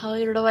and tell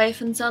your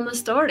wife and son the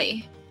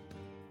story.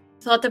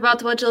 Thought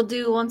about what you'll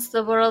do once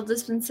the world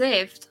has been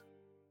saved.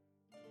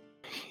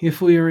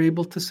 If we are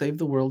able to save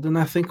the world, and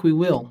I think we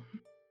will.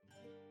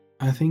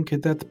 I think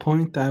at that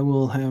point I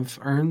will have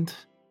earned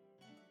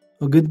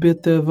a good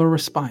bit of a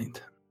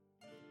respite.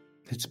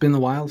 It's been a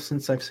while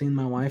since I've seen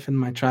my wife and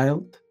my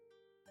child,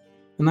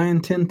 and I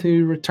intend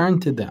to return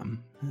to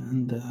them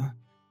and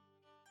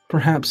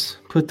perhaps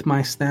put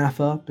my staff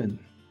up and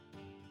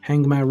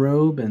hang my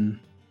robe and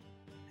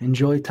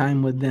enjoy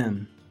time with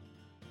them.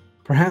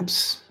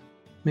 Perhaps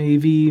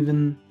maybe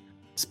even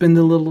spend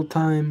a little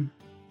time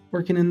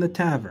working in the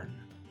tavern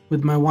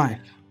with my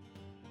wife.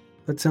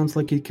 That sounds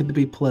like it could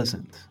be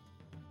pleasant.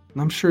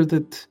 And I'm sure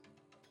that,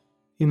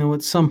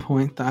 at some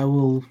point I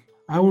will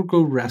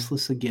go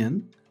restless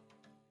again.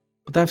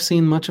 But I've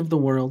seen much of the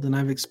world and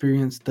I've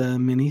experienced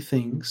many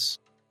things.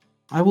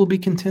 I will be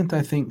content,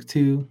 I think,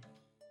 to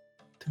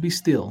be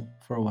still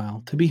for a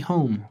while, to be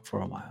home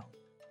for a while.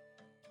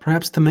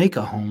 Perhaps to make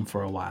a home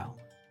for a while.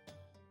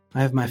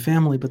 I have my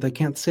family, but I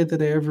can't say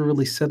that I ever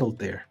really settled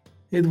there.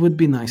 It would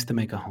be nice to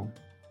make a home.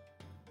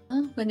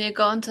 Well, when you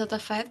go into the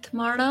fight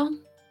tomorrow,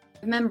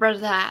 remember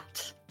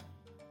that.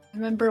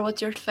 Remember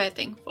what you're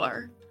fighting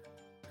for.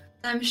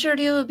 I'm sure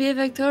you will be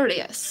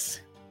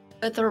victorious.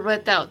 With or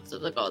without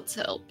the gods'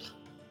 help.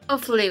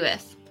 Hopefully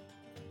with.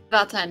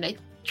 About time they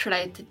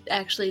try to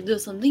actually do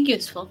something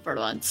useful for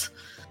once.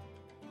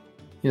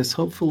 Yes,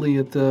 hopefully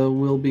it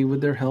will be with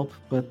their help,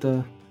 but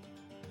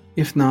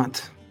if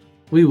not,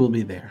 we will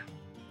be there.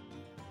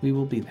 We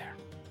will be there.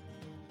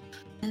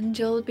 And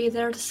you'll be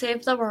there to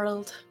save the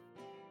world.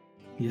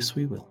 Yes,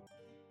 we will.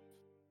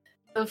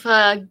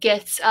 Ufa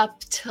gets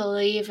up to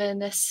leave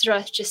and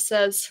Estras just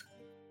says,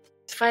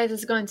 "This fight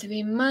is going to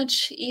be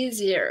much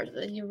easier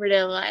than you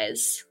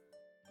realize."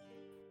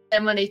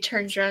 And when he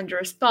turns around to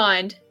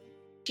respond,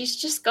 she's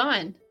just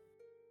gone.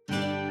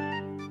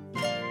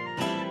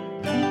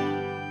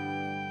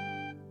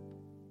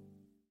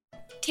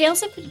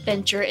 Tales of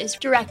Adventure is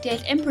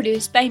directed and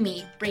produced by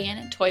me,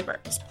 Brianna Toiber,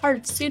 as part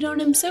of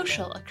Pseudonym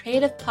Social, a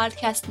creative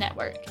podcast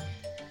network.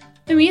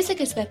 The music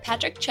is by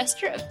Patrick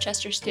Chester of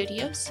Chester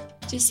Studios.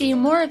 To see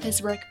more of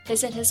his work,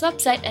 visit his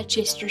website at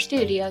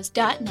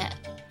chesterstudios.net.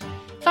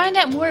 Find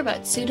out more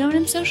about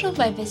Pseudonym Social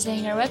by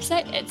visiting our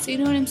website at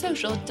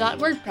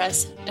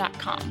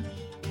pseudonymsocial.wordpress.com.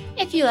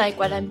 If you like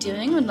what I'm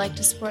doing and would like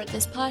to support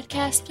this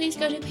podcast, please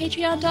go to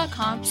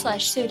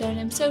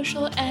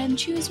patreon.com/pseudonymsocial and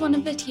choose one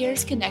of the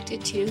tiers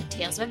connected to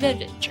Tales of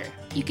Adventure.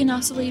 You can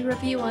also leave a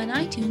review on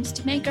iTunes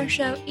to make our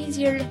show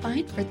easier to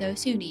find for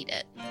those who need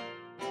it.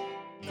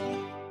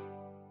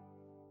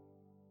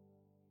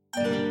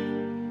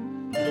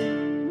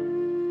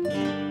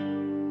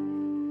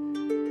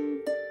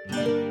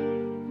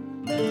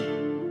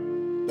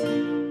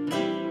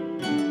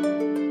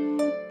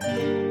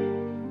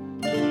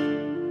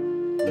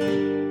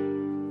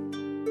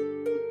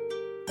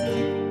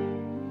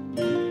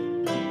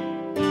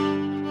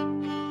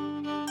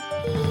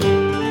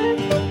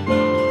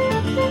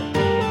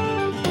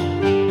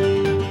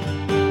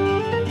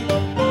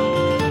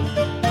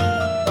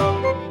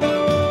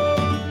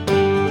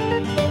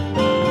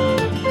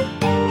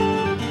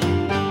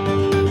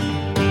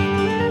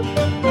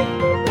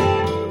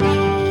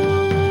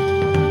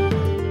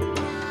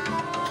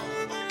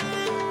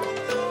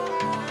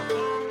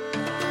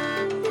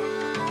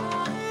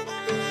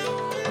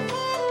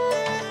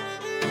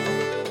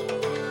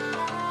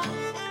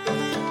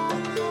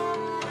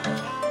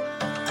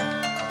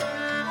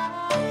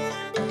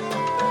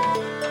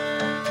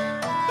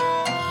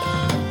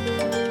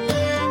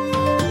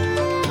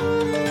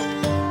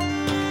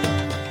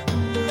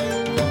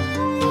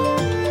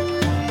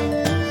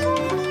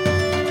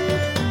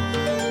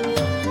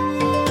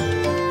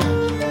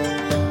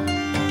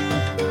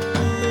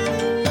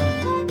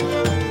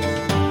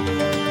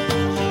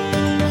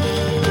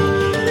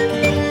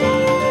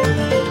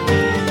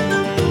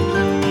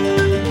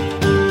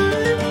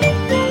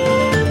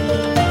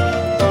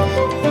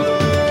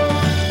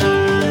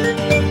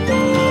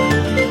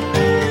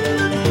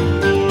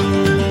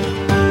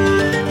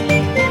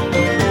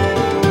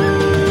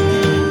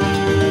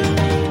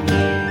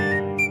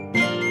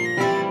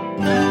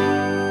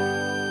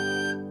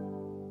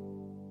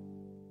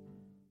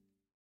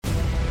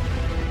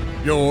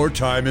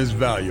 time is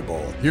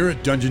valuable. Here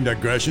at Dungeon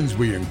Digressions,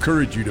 we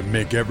encourage you to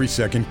make every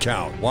second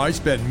count. Why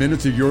spend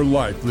minutes of your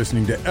life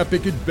listening to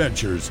epic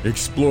adventures,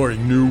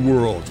 exploring new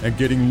worlds, and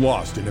getting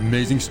lost in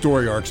amazing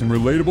story arcs and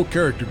relatable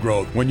character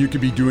growth when you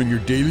could be doing your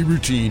daily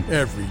routine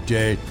every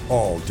day,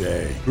 all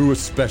day? Who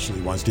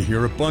especially wants to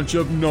hear a bunch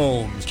of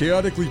gnomes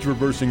chaotically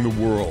traversing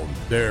the world?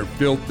 They're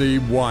filthy,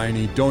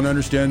 whiny, don't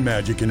understand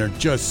magic, and are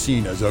just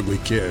seen as ugly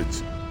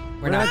kids.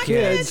 We're not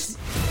kids.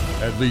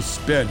 At least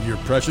spend your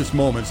precious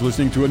moments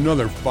listening to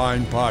another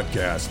fine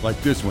podcast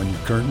like this one you're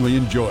currently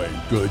enjoying.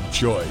 Good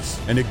choice.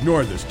 And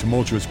ignore this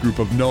tumultuous group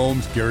of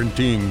gnomes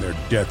guaranteeing their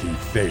deathy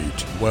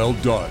fate. Well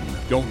done.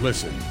 Don't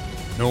listen.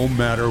 No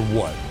matter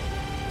what.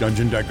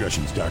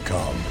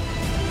 DungeonDigressions.com.